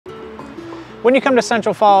When you come to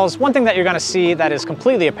Central Falls, one thing that you're gonna see that is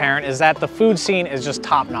completely apparent is that the food scene is just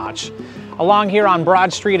top-notch. Along here on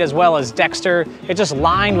Broad Street as well as Dexter, it's just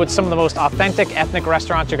lined with some of the most authentic ethnic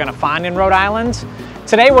restaurants you're gonna find in Rhode Island.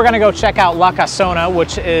 Today we're gonna go check out La Casona,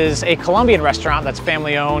 which is a Colombian restaurant that's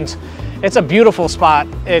family owned. It's a beautiful spot.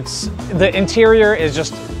 The interior is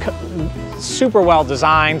just super well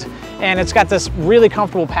designed, and it's got this really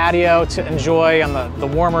comfortable patio to enjoy on the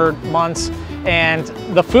warmer months, and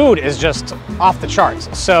the food is just off the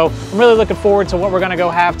charts. So I'm really looking forward to what we're gonna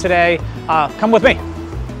go have today. Come with me.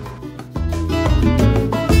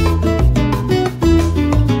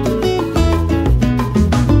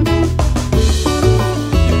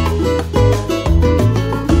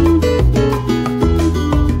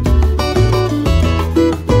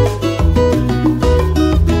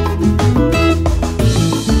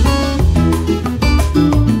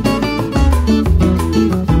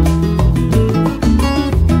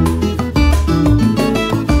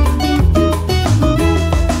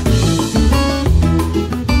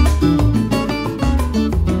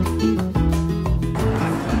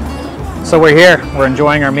 So we're here, we're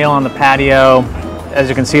enjoying our meal on the patio. As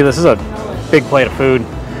you can see, this is a big plate of food.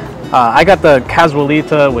 I got the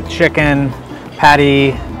cazuelita with chicken.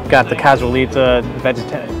 Patty got the cazuelita,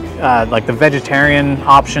 like the vegetarian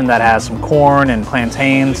option that has some corn and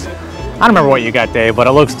plantains. I don't remember what you got, Dave, but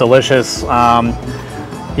it looks delicious.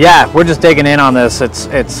 Yeah, we're just digging in on this.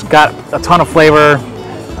 It's got a ton of flavor.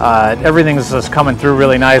 Everything's just coming through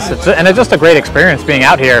really nice. And it's just a great experience being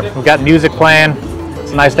out here. We've got music playing.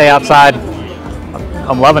 It's a nice day outside.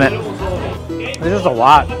 I'm loving it. There's just a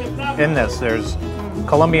lot in this. There's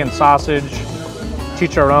Colombian sausage,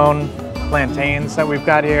 chicharron, plantains that we've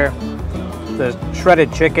got here, the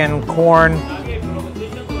shredded chicken, corn.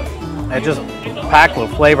 It's just packed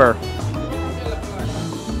with flavor.